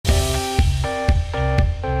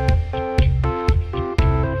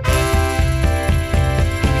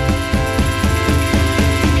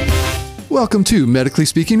Welcome to Medically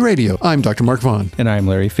Speaking Radio. I'm Dr. Mark Vaughn. And I'm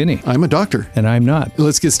Larry Finney. I'm a doctor. And I'm not.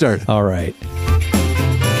 Let's get started. All right.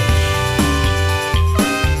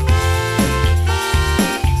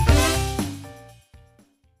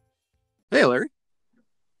 Hey, Larry.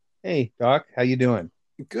 Hey, Doc. How you doing?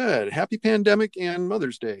 Good. Happy Pandemic and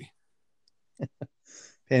Mother's Day.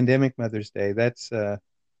 Pandemic Mother's Day. That's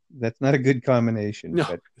not a good combination. No,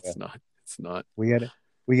 but, it's not. It's not. We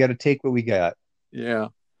gotta take what we got. Yeah.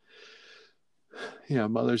 Yeah,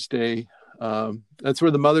 Mother's Day. That's where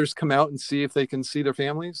the mothers come out and see if they can see their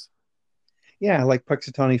families. Yeah, like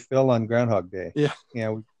Puxatawny Phil on Groundhog Day. Yeah.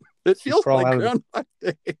 Yeah. It feels like Groundhog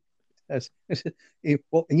Day.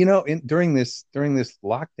 Well, during this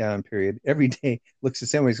lockdown period, every day looks the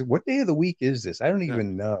same way. What day of the week is this? I don't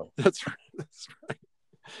even know. That's right. That's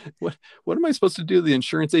right. What am I supposed to do to the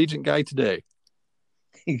insurance agent guy today?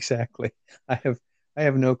 Exactly. I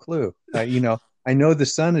have no clue. I know the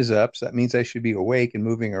sun is up, so that means I should be awake and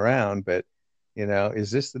moving around. But is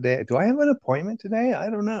this the day? Do I have an appointment today? I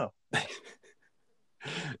don't know.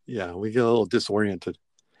 Yeah, we get a little disoriented.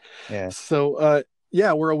 Yeah. So,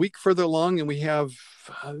 we're a week further along, and we have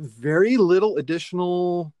very little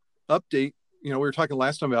additional update. We were talking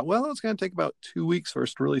last time about, it's going to take about 2 weeks for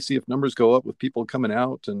us to really see if numbers go up with people coming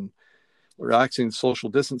out and relaxing social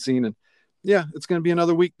distancing. And it's going to be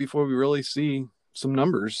another week before we really see some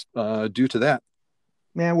numbers due to that.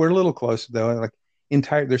 Yeah, we're a little closer though. Like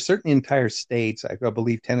there's certain entire states, I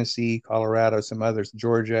believe Tennessee, Colorado, some others,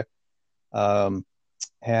 Georgia,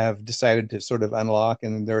 have decided to sort of unlock,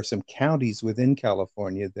 and there are some counties within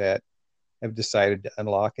California that have decided to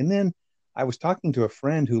unlock. And then I was talking to a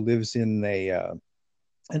friend who lives in an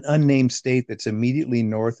unnamed state that's immediately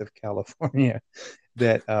north of California,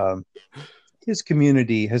 that his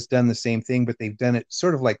community has done the same thing, but they've done it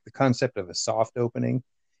sort of like the concept of a soft opening.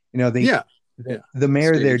 The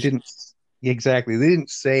mayor there didn't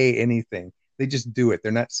say anything. They just do it.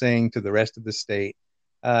 They're not saying to the rest of the state,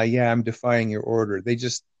 I'm defying your order. They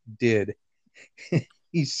just did.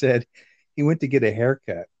 He said he went to get a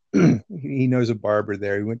haircut. He knows a barber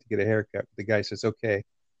there. He went to get a haircut. The guy says, okay.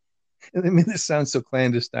 And I mean, this sounds so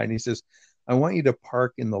clandestine. He says, I want you to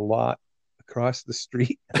park in the lot across the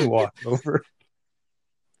street and walk over.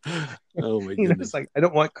 Oh my goodness. It's like, I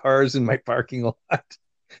don't want cars in my parking lot.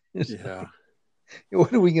 Yeah.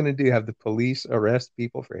 What are we going to do? Have the police arrest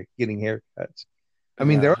people for getting haircuts? I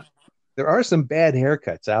mean, there are some bad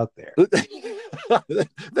haircuts out there.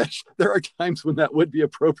 There are times when that would be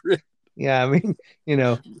appropriate. Yeah, I mean,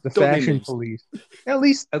 the fashion police. At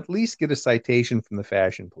least get a citation from the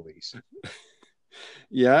fashion police.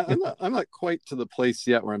 Yeah, I'm not quite to the place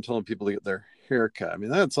yet where I'm telling people to get their hair cut. I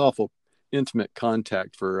mean, that's awful intimate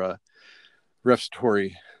contact for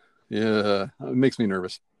respiratory. Yeah, it makes me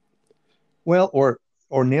nervous. Well, or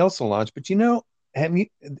nail salons, but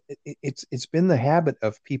it's been the habit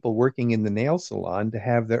of people working in the nail salon to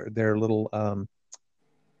have their little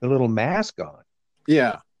mask on.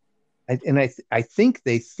 Yeah. I think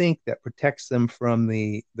they think that protects them from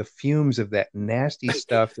the fumes of that nasty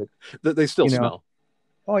stuff that they still smell.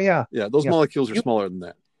 Oh yeah. Yeah, those molecules are smaller than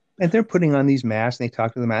that. And they're putting on these masks, and they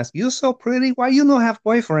talk to the mask. You're so pretty. Why you no have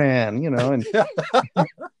boyfriend? And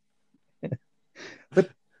but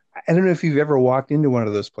I don't know if you've ever walked into one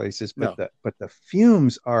of those places, but the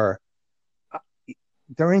fumes they're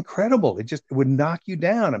incredible. It would knock you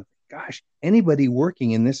down. Gosh, anybody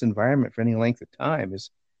working in this environment for any length of time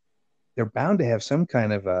they're bound to have some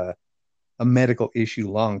kind of a medical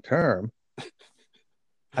issue long term.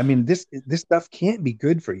 I mean, this stuff can't be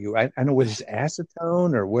good for you. I know what is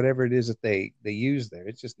acetone or whatever it is that they use there.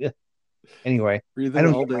 It's just anyway. Breathe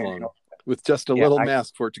in all day long with just a little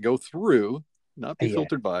mask for it to go through, not be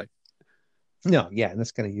filtered by. No, and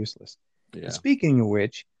that's kind of useless. Yeah. And speaking of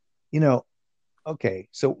which, okay,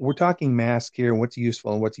 so we're talking masks here and what's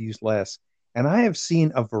useful and what's useless. And I have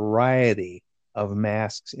seen a variety of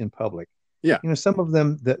masks in public. Yeah. Some of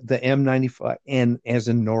them, the M95 and as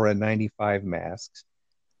in Nora 95 masks.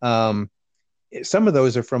 Some of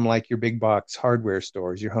those are from like your big box hardware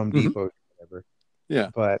stores, your Home Depot, whatever.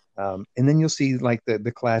 Yeah. But and then you'll see like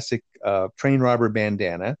the classic train robber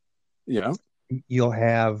bandana. Yeah. You'll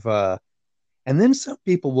have and then some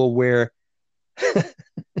people will wear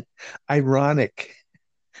ironic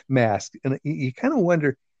masks, and you kind of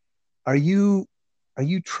wonder, are you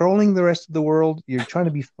trolling the rest of the world? You're trying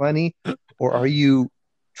to be funny, or are you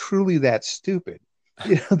truly that stupid?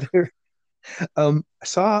 I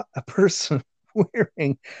saw a person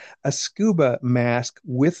wearing a scuba mask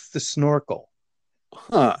with the snorkel.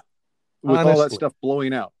 With honestly, all that stuff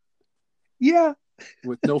blowing out. Yeah.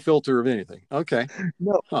 with no filter of anything. Okay.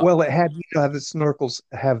 No, Huh. well, it had, how the snorkels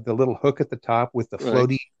have the little hook at the top with the Right.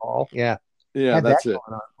 floaty ball. Yeah, Yeah, had that that's it. going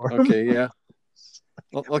on for him. Okay. Yeah.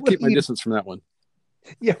 I'll What keep are my you? distance from that one.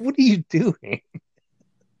 Yeah, what are you doing?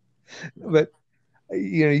 Yeah. But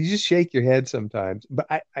you just shake your head sometimes. But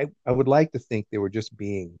I would like to think they were just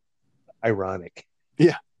being ironic.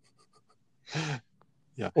 Yeah.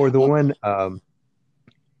 Yeah. Or the Well, one,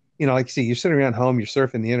 like you see, you're sitting around home, you're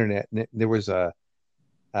surfing the internet, and there was a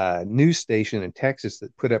news station in Texas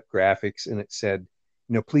that put up graphics, and it said,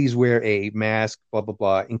 please wear a mask, blah blah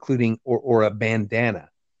blah, including or a bandana.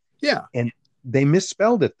 yeah. And they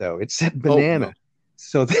misspelled it though. It said Oh banana. no.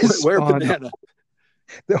 So this Where spawned banana?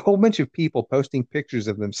 a whole bunch of people posting pictures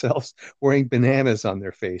of themselves wearing bananas on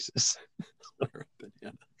their faces. Where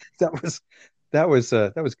banana? That was that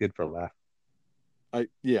was good for a laugh.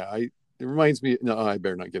 It reminds me. No, I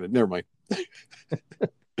better not get it. Never mind.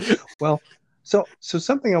 Well, so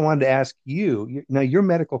something I wanted to ask you, now your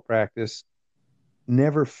medical practice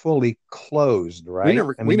never fully closed, We right?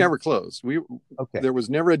 never I we mean, never closed. okay. There was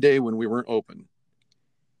never a day when we weren't open,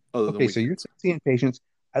 other than Okay, so you're weekends. seeing patients.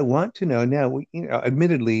 I want to know now,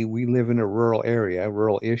 admittedly, we live in a rural area,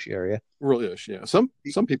 rural-ish area. Rural-ish, yeah. Some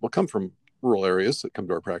people come from rural areas that come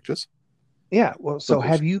to our practice. Yeah, well, Some so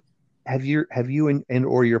have patients. you and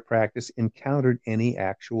or your practice encountered any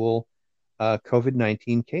actual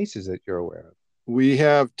COVID-19 cases that you're aware of? We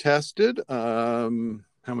have tested. How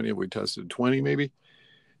many have we tested? 20 maybe.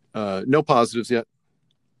 No positives yet.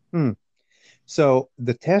 Hmm. So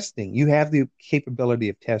the testing, you have the capability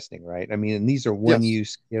of testing, right? I mean, and these are Yes.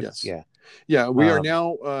 one-use kits. Yes. Yeah. Yeah. We are Um,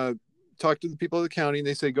 now talk to the people of the county, and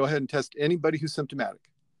they say go ahead and test anybody who's symptomatic.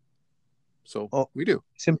 So oh, we do.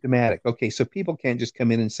 symptomatic. Okay, so people can't just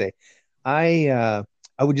come in and say, I uh,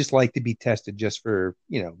 I would just like to be tested just for,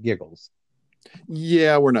 giggles.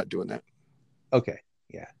 Yeah, we're not doing that. Okay.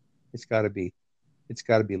 Yeah. It's got to be it's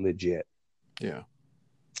got to be legit. Yeah.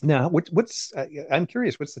 Now, what's I'm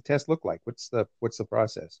curious, what's the test look like? What's the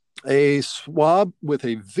process? A swab with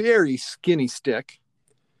a very skinny stick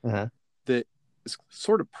Uh-huh. that is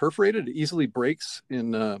sort of perforated. It easily breaks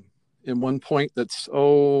in one point. That's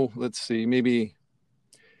let's see, maybe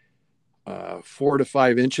 4 to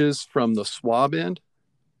 5 inches from the swab end,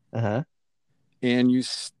 Uh-huh. and you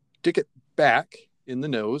stick it back in the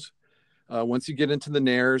nose. Once you get into the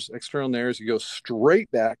nares, external nares, you go straight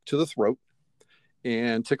back to the throat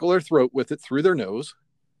and tickle their throat with it through their nose,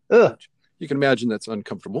 Ugh. which you can imagine that's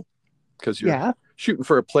uncomfortable because you're Yeah. shooting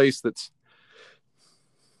for a place that's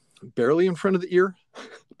barely in front of the ear,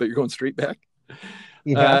 but you're going straight back.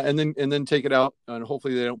 Yeah. And then take it out, and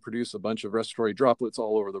hopefully they don't produce a bunch of respiratory droplets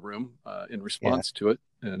all over the room in Yeah. response to it,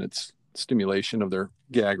 and its stimulation of their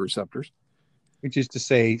gag receptors. Which is to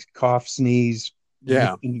say cough, sneeze,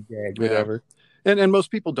 Yeah, gag, yeah, whatever. and most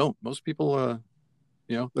people don't. Most people,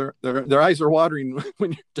 their eyes are watering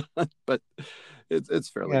when you're done, but it's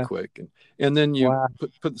fairly Yeah. quick, and then you Wow.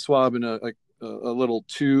 put the swab in a little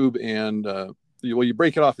tube, and you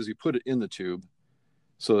break it off as you put it in the tube,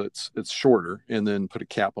 so it's shorter, and then put a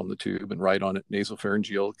cap on the tube and write on it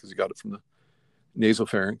nasopharyngeal because you got it from the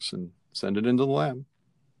nasopharynx, and send it into the lab.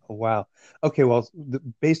 Oh, wow. Okay, well,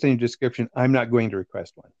 based on your description, I'm not going to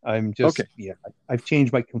request one. I'm just, Okay. yeah, I've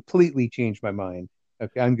completely changed my mind.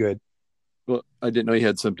 Okay, I'm good. Well, I didn't know you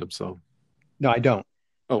had symptoms, so. No, I don't.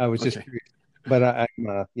 Oh, I was just okay. curious. But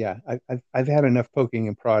yeah, I've had enough poking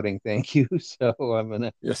and prodding. Thank you. So I'm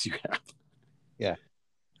gonna, Yes, you have. yeah.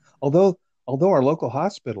 Although our local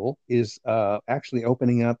hospital is actually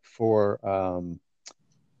opening up for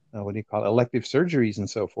what do you call it, elective surgeries and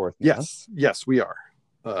so forth now. Yes, we are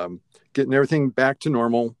getting everything back to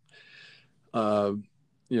normal. Uh,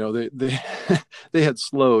 they they had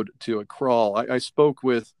slowed to a crawl. I spoke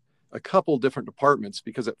with a couple different departments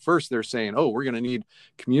because at first they're saying, "Oh, we're going to need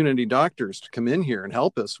community doctors to come in here and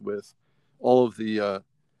help us with all of the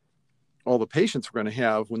patients we're going to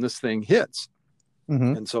have when this thing hits."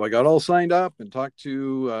 Hmm. And so I got all signed up and talked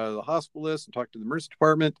to the hospitalist and talked to the emergency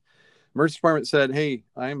department. Emergency department said, "Hey,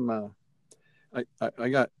 I don't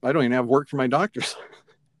even have work for my doctors."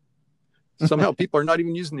 Somehow people are not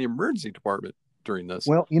even using the emergency department during this.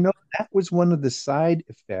 Well, that was one of the side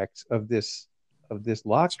effects of this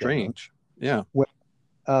lockdown. Strange. Yeah.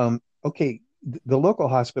 Well, okay, the local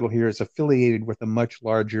hospital here is affiliated with a much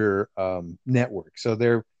larger network, so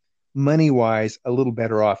they're money wise a little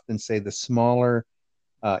better off than say the smaller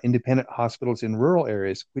independent hospitals in rural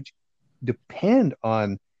areas, which depend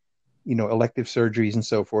on elective surgeries and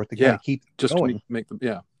so forth to kind Yeah. of keep Just to going. make them.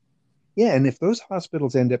 Yeah. Yeah, and if those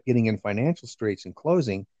hospitals end up getting in financial straits and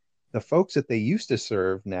closing, the folks that they used to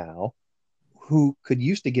serve now, who could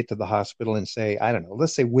used to get to the hospital and say, I don't know,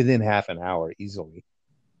 let's say within half an hour easily,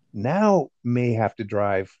 now may have to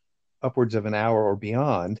drive upwards of an hour or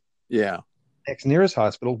beyond Yeah. next nearest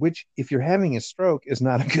hospital, which if you're having a stroke is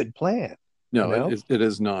not a good plan, you No, know? it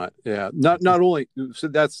is not. Yeah. Not only, so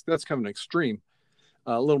that's kind of an extreme.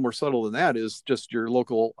 A little more subtle than that is just your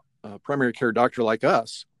local primary care doctor like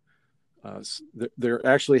us. There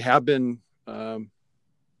actually have been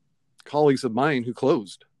colleagues of mine who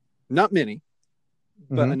closed. Not many,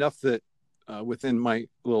 but Mm-hmm. enough that within my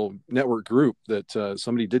little network group that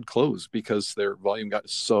somebody did close because their volume got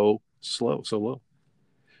so slow, so low.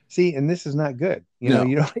 See, and this is not good. No,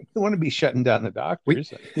 You don't you want to be shutting down the we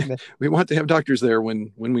doctors. we want to have doctors there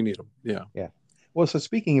when we need them. Yeah. Yeah. Well, so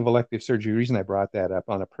speaking of elective surgery, the reason I brought that up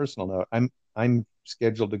on a personal note, I'm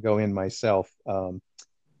scheduled to go in myself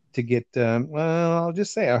to get well, I'll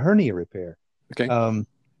just say a hernia repair. Okay. Um,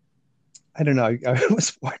 I don't know. I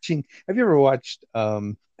was watching. Have you ever watched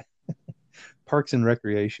Parks and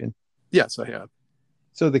Recreation? Yes, I have.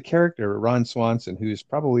 So the character Ron Swanson, who's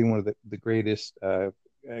probably one of the greatest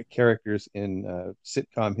characters in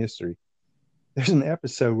sitcom history, there's an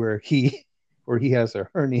episode where he has a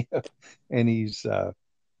hernia, and he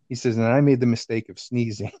says, and I made the mistake of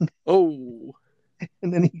sneezing, Oh,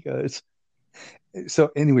 and then he goes.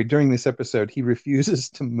 So anyway, during this episode, he refuses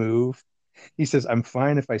to move. He says, "I'm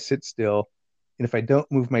fine if I sit still, and if I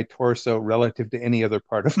don't move my torso relative to any other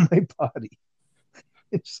part of my body."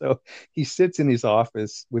 So he sits in his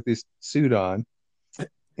office with his suit on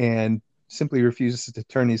and simply refuses to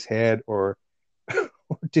turn his head or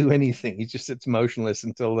do anything. He just sits motionless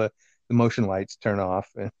until the motion lights turn off.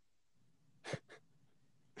 And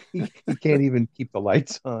he can't even keep the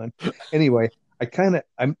lights on. Anyway,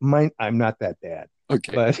 I'm not that bad,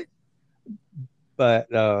 okay. but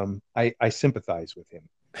I sympathize with him.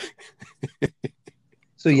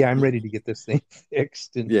 So yeah, I'm ready to get this thing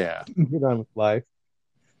fixed and Yeah. get on with life.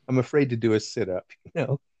 I'm afraid to do a sit up,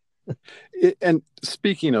 And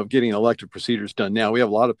speaking of getting elective procedures done now, we have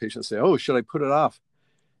a lot of patients say, "Oh, should I put it off?"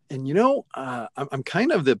 And I'm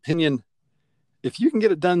kind of the opinion, if you can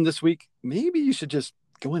get it done this week, maybe you should just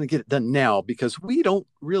go in and get it done now, because we don't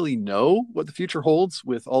really know what the future holds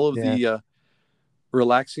with all of Yeah. the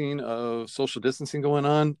relaxing of social distancing going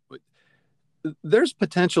on. There's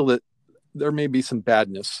potential that there may be some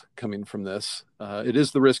badness coming from this. It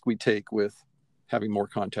is the risk we take with having more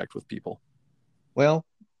contact with people. Well,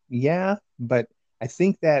 yeah, but I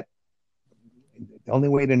think that the only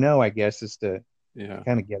way to know, I guess, is to Yeah.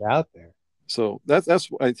 kind of get out there. So that's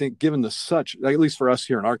I think, given the such, at least for us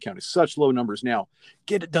here in our county, such low numbers now,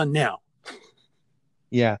 get it done now.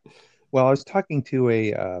 Yeah. Well, I was talking to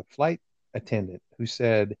a flight attendant who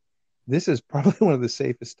said this is probably one of the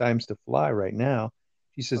safest times to fly right now.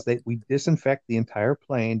 She says that we disinfect the entire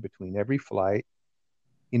plane between every flight.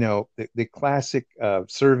 The classic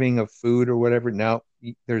serving of food or whatever. Now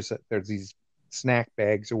there's these snack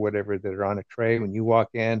bags or whatever that are on a tray. When you walk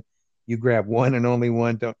in, you grab one and only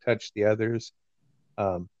one. Don't touch the others.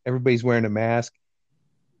 Everybody's wearing a mask.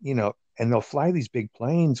 And they'll fly these big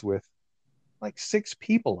planes with like 6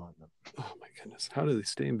 people on them. Oh my goodness, how do they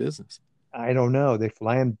stay in business? I don't know. They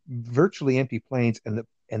fly in virtually empty planes, and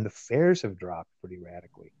the fares have dropped pretty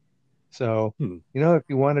radically. So, if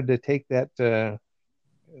you wanted to take that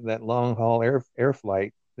long haul air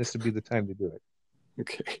flight, this would be the time to do it.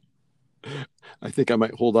 Okay. I think I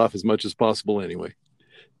might hold off as much as possible anyway,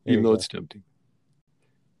 even though it's tempting.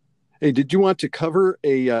 Hey, did you want to cover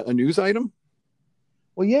a news item?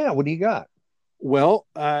 Well, yeah. What do you got? Well,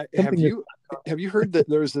 have you heard that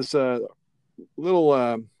there's this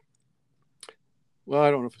little well,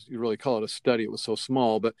 I don't know if you really call it a study. It was so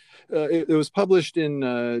small, but it was published in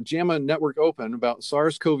JAMA Network Open about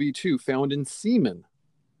SARS-CoV-2 found in semen.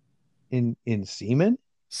 In semen?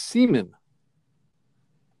 Semen.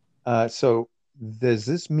 So does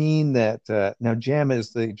this mean that now JAMA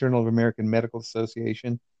is the Journal of American Medical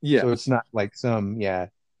Association? Yes. So it's not like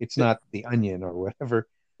it's not the Onion or whatever.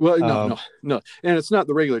 Well, no. And it's not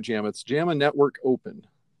the regular JAMA. It's JAMA Network Open.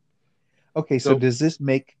 Okay, so does this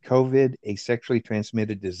make COVID a sexually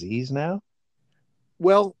transmitted disease now?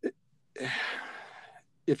 Well,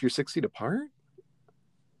 if you're 6 feet apart,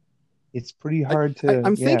 it's pretty hard to.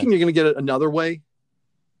 I'm thinking you're going to get it another way.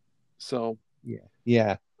 So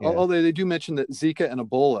yeah. Although they do mention that Zika and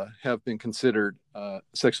Ebola have been considered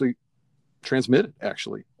sexually transmitted,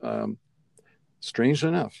 actually. Strange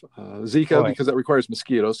enough, Zika, because that requires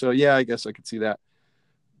mosquitoes. So yeah, I guess I could see that.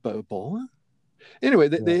 But Ebola? Anyway,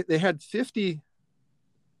 they had 50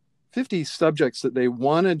 subjects that they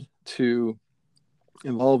wanted to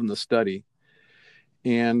involve in the study.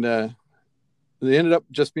 And They ended up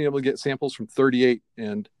just being able to get samples from 38,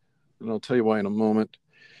 and I'll tell you why in a moment.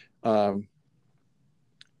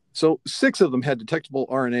 So 6 of them had detectable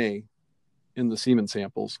RNA in the semen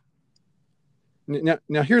samples.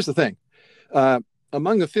 Now here's the thing.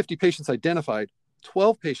 Among the 50 patients identified,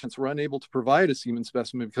 12 patients were unable to provide a semen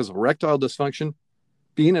specimen because of erectile dysfunction,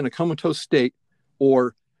 being in a comatose state,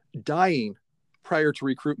 or dying prior to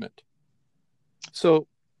recruitment. So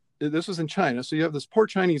this was in China. So you have this poor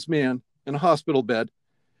Chinese man in a hospital bed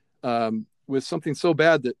with something so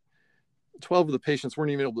bad that 12 of the patients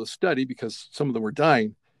weren't even able to study because some of them were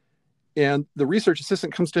dying. And the research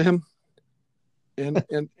assistant comes to him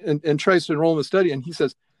and tries to enroll in the study. And he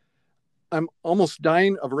says, I'm almost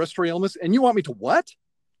dying of a respiratory illness. And you want me to what?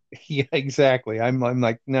 Yeah, exactly. I'm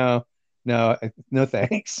like, no,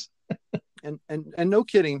 thanks. And no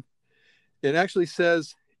kidding. It actually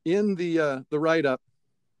says in the write-up,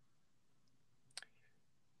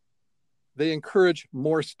 they encourage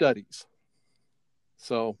more studies.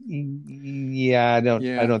 So yeah, I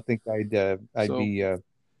don't think I'd be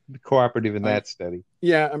cooperative in that study.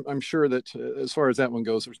 Yeah, I'm sure that as far as that one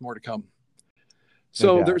goes, there's more to come. No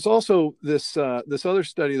So doubt. there's also this other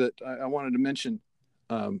study that I wanted to mention,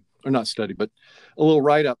 or not study, but a little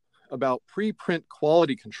write-up about preprint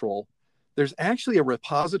quality control. There's actually a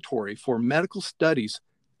repository for medical studies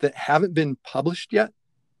that haven't been published yet,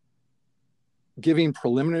 giving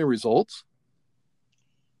preliminary results.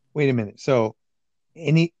 Wait a minute. So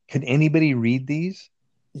could anybody read these?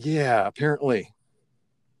 Yeah, apparently.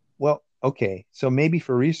 Well, okay. So maybe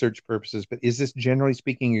for research purposes, but is this generally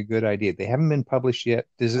speaking a good idea? They haven't been published yet.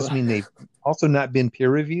 Does this mean they've also not been peer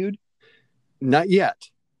reviewed? Not yet.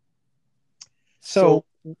 So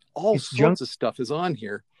all sorts of stuff is on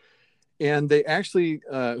here. And they actually,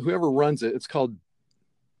 whoever runs it, it's called,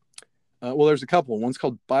 well, there's a couple. One's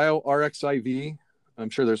called BioRxiv. I'm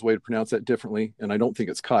sure there's a way to pronounce that differently, and I don't think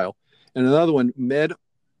it's Kyle. And another one,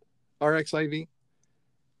 MedRxiv,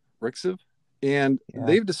 Rixiv. And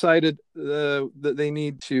they've decided that they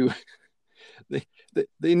need to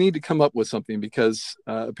they need to come up with something, because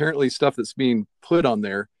apparently stuff that's being put on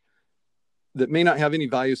there that may not have any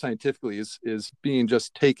value scientifically is being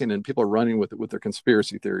just taken, and people are running with it with their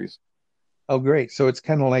conspiracy theories. Oh, great. So it's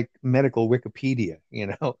kind of like medical Wikipedia,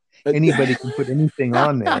 anybody can put anything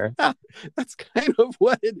on there. That's kind of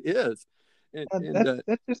what it is.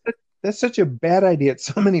 That's such a bad idea at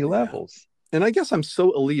so many levels. And I guess I'm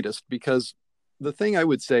so elitist, because the thing I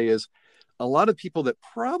would say is a lot of people that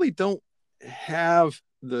probably don't have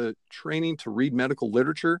the training to read medical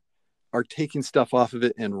literature are taking stuff off of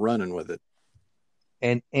it and running with it.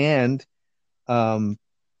 And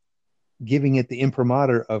giving it the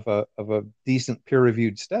imprimatur of a decent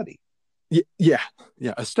peer-reviewed study. Yeah.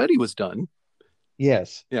 A study was done.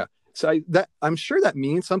 Yes. Yeah. So I'm sure that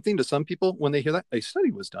means something to some people when they hear that a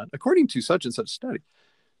study was done according to such and such study.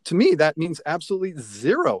 To me, that means absolutely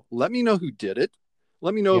zero. Let me know who did it.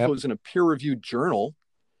 Let me know if it was in a peer-reviewed journal.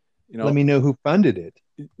 Let me know who funded it.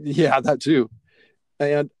 Yeah, that too.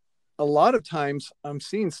 And a lot of times I'm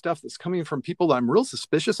seeing stuff that's coming from people that I'm real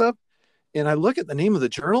suspicious of. And I look at the name of the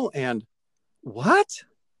journal and what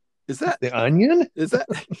is that? The Onion? Is that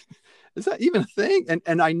even a thing?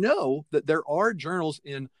 And I know that there are journals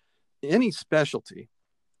in any specialty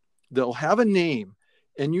that'll have a name,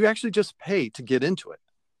 and you actually just pay to get into it.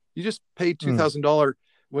 You just pay $2,000,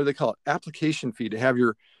 what do they call it? Application fee to have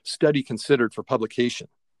your study considered for publication.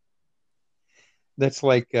 That's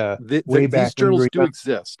like way back. These journals do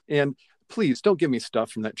exist. And please don't give me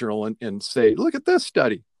stuff from that journal and say, look at this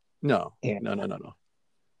study. No.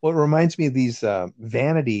 Well, it reminds me of these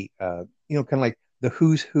vanity, kind of like the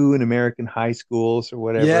who's who in American high schools or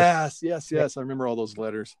whatever. Yes. I remember all those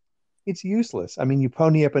letters. It's useless. I mean, you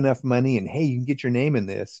pony up enough money and hey, you can get your name in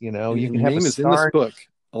this, you can your have name is in this book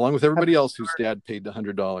along with everybody else whose dad paid the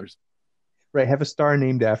 $100. Right. Have a star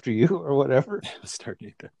named after you or whatever. A star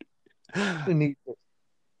named after you.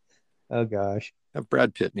 Oh gosh. Have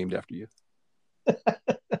Brad Pitt named after you.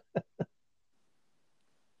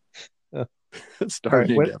 Star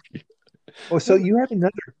named after you. Oh, so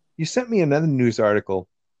you sent me another news article.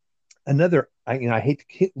 I hate to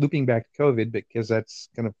keep looping back to COVID because that's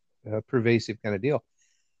kind of a pervasive kind of deal.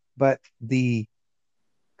 But the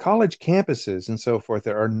college campuses and so forth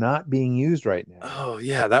that are not being used right now. Oh,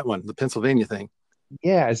 yeah, that one, the Pennsylvania thing.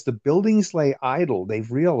 Yeah, as the buildings lay idle,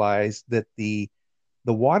 they've realized that the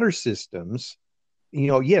water systems,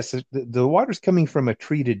 yes, the water's coming from a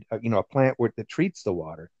treated, a plant that treats the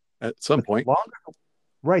water. At some point.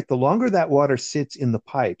 The longer that water sits in the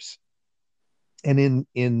pipes and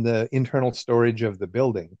in the internal storage of the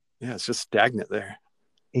building. Yeah, it's just stagnant there.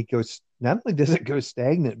 It goes not only does it go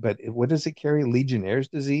stagnant, but what does it carry? Legionnaire's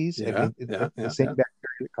disease. I Yeah, mean, it's yeah, the yeah, same yeah,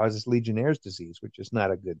 bacteria that causes Legionnaire's disease, which is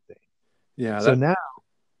not a good thing. yeah. So That now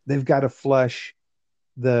they've got to flush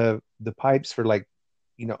the pipes for like,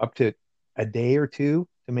 up to a day or two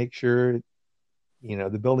to make sure,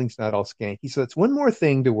 the building's not all skanky. So it's one more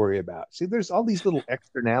thing to worry about. See, there's all these little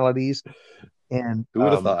externalities and who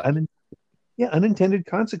would have thought? yeah, unintended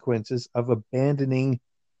consequences of abandoning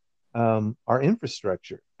our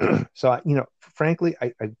infrastructure. So, frankly,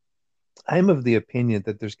 I'm of the opinion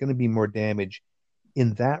that there's going to be more damage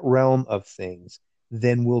in that realm of things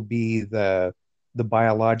than will be the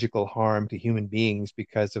biological harm to human beings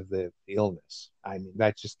because of the illness. I mean,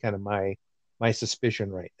 that's just kind of my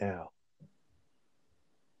suspicion right now.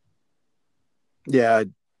 Yeah,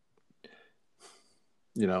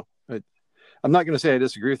 you know, I'm not going to say I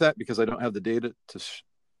disagree with that because I don't have the data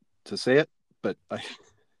to say it, but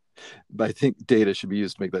I think data should be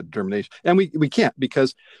used to make that determination. And we can't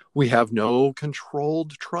because we have no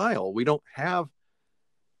controlled trial. We don't have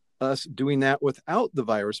us doing that without the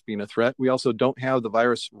virus being a threat. We also don't have the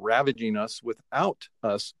virus ravaging us without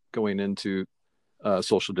us going into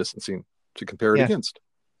social distancing to compare it Yeah. against.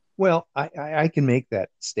 Well, I can make that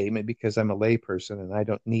statement because I'm a layperson and I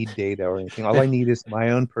don't need data or anything. All I need is my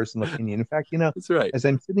own personal opinion. In fact, That's right. as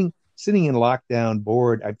I'm sitting in lockdown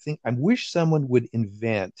bored, I wish someone would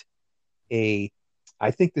invent a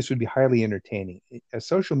I think this would be highly entertaining, a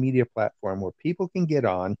social media platform where people can get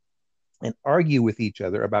on and argue with each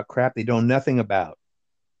other about crap they know nothing about.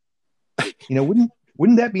 Wouldn't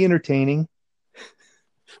that be entertaining?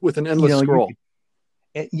 With an You endless know, you scroll could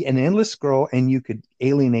an endless scroll and you could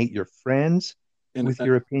alienate your friends and with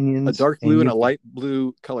your a opinions dark and blue and you a could light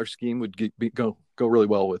blue color scheme would go really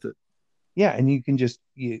well with it. yeah, and you can just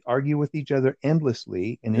argue with each other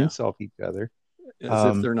endlessly and Yeah, insult each other. as if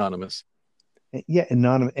Um, they're anonymous. yeah,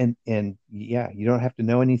 anonymous and yeah, you don't have to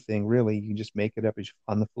know anything really. You can just make it up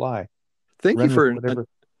on the fly. Thank you Run with for whatever.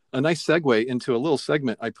 a nice segue into a little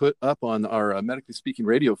segment I put up on our Medically Speaking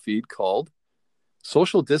radio feed called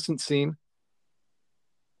Social Distancing.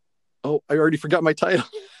 Oh, I already forgot my title.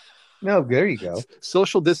 No, there you go.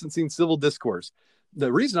 Social Distancing Civil Discourse.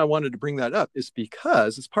 The reason I wanted to bring that up is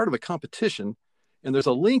because it's part of a competition and there's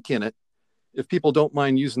a link in it. If people don't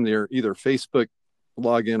mind using their either Facebook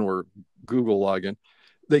login or Google login,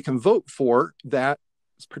 they can vote for that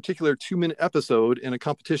particular 2-minute episode in a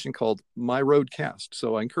competition called My Roadcast.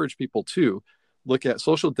 So I encourage people to look at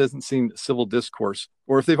Social Distancing Civil Discourse,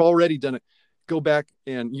 or if they've already done it, go back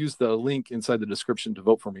and use the link inside the description to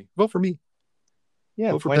vote for me. Vote for me.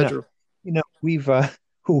 Yeah, Vote for why not? Pedro. We've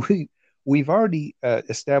we've already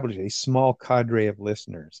established a small cadre of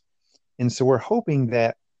listeners, and so we're hoping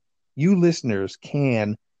that you listeners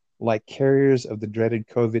can, like carriers of the dreaded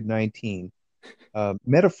COVID-19,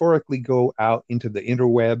 metaphorically go out into the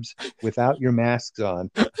interwebs without your masks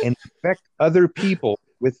on and infect other people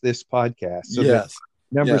with this podcast so that Yes.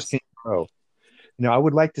 numbers Yes. can grow. I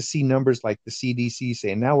would like to see numbers like the CDC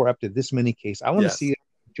saying now we're up to this many cases. I want to Yes. see it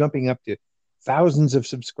jumping up to thousands of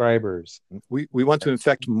subscribers. We want to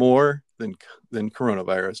infect more than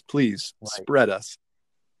coronavirus. Please Right. spread us.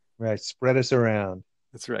 Right. Spread us around.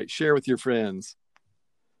 That's right. Share with your friends.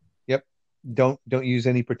 Yep. Don't use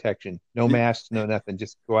any protection. No masks, no nothing.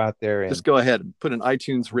 Just go out there and just go ahead and put an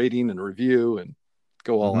iTunes rating and review and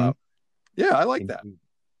go all out. Yeah, I like that.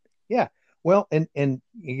 Yeah. Well, and I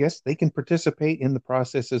guess they can participate in the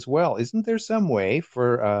process as well. Isn't there some way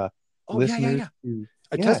for listeners to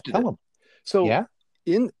I tested tell it. them? So Yeah.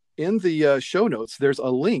 in the show notes, there's a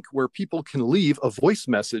link where people can leave a voice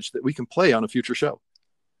message that we can play on a future show.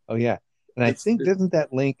 Oh yeah. And I think doesn't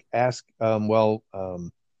that link ask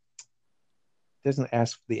doesn't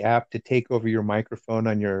ask the app to take over your microphone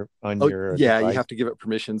on your yeah, device? you have to give it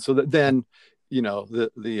permission so that then the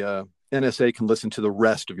NSA can listen to the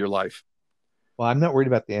rest of your life. Well, I'm not worried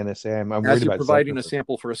about the NSA. I'm as worried you're about providing Zuckerberg. A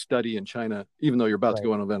sample for a study in China, even though you're about to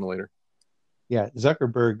go on a ventilator. Yeah,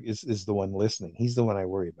 Zuckerberg is the one listening. He's the one I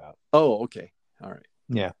worry about. Oh, okay. All right.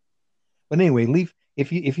 Yeah. But anyway, leave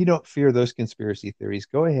if you don't fear those conspiracy theories,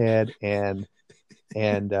 go ahead and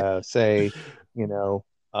say,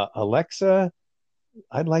 Alexa,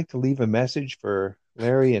 I'd like to leave a message for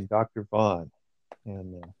Larry and Dr. Vaughn,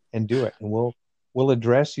 and do it, and we'll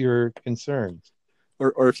address your concerns.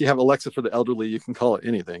 Or if you have Alexa for the elderly, you can call it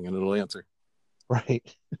anything and it'll answer. Right.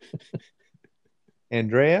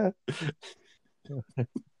 Andrea,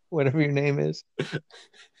 whatever your name is,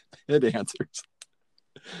 it answers.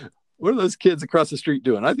 What are those kids across the street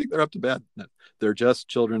doing? I think they're up to bed. No, they're just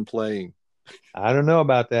children playing. I don't know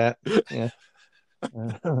about that. Yeah. I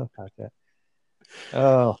don't know about that.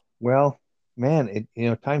 Oh, well, Man,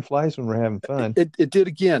 time flies when we're having fun. It did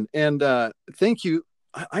again. And thank you.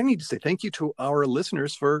 I need to say thank you to our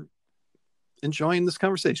listeners for enjoying this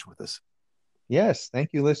conversation with us. Yes,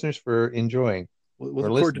 thank you, listeners, for enjoying, We'll for look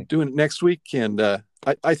forward to listening. doing it next week. And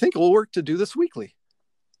I think we'll work to do this weekly.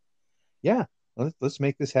 Yeah, let's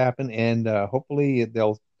make this happen, and hopefully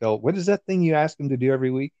they'll. What is that thing you ask them to do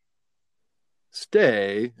every week?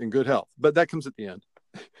 Stay in good health. But that comes at the end.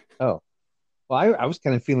 Oh, well, I was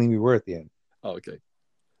kind of feeling we were at the end. Oh, okay.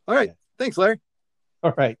 All right. Yeah. Thanks, Larry.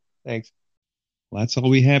 All right. Thanks. Well, that's all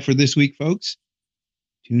we have for this week, folks.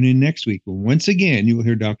 Tune in next week when once again you will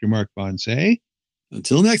hear Dr. Mark Bond say,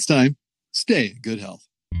 until next time, stay in good health.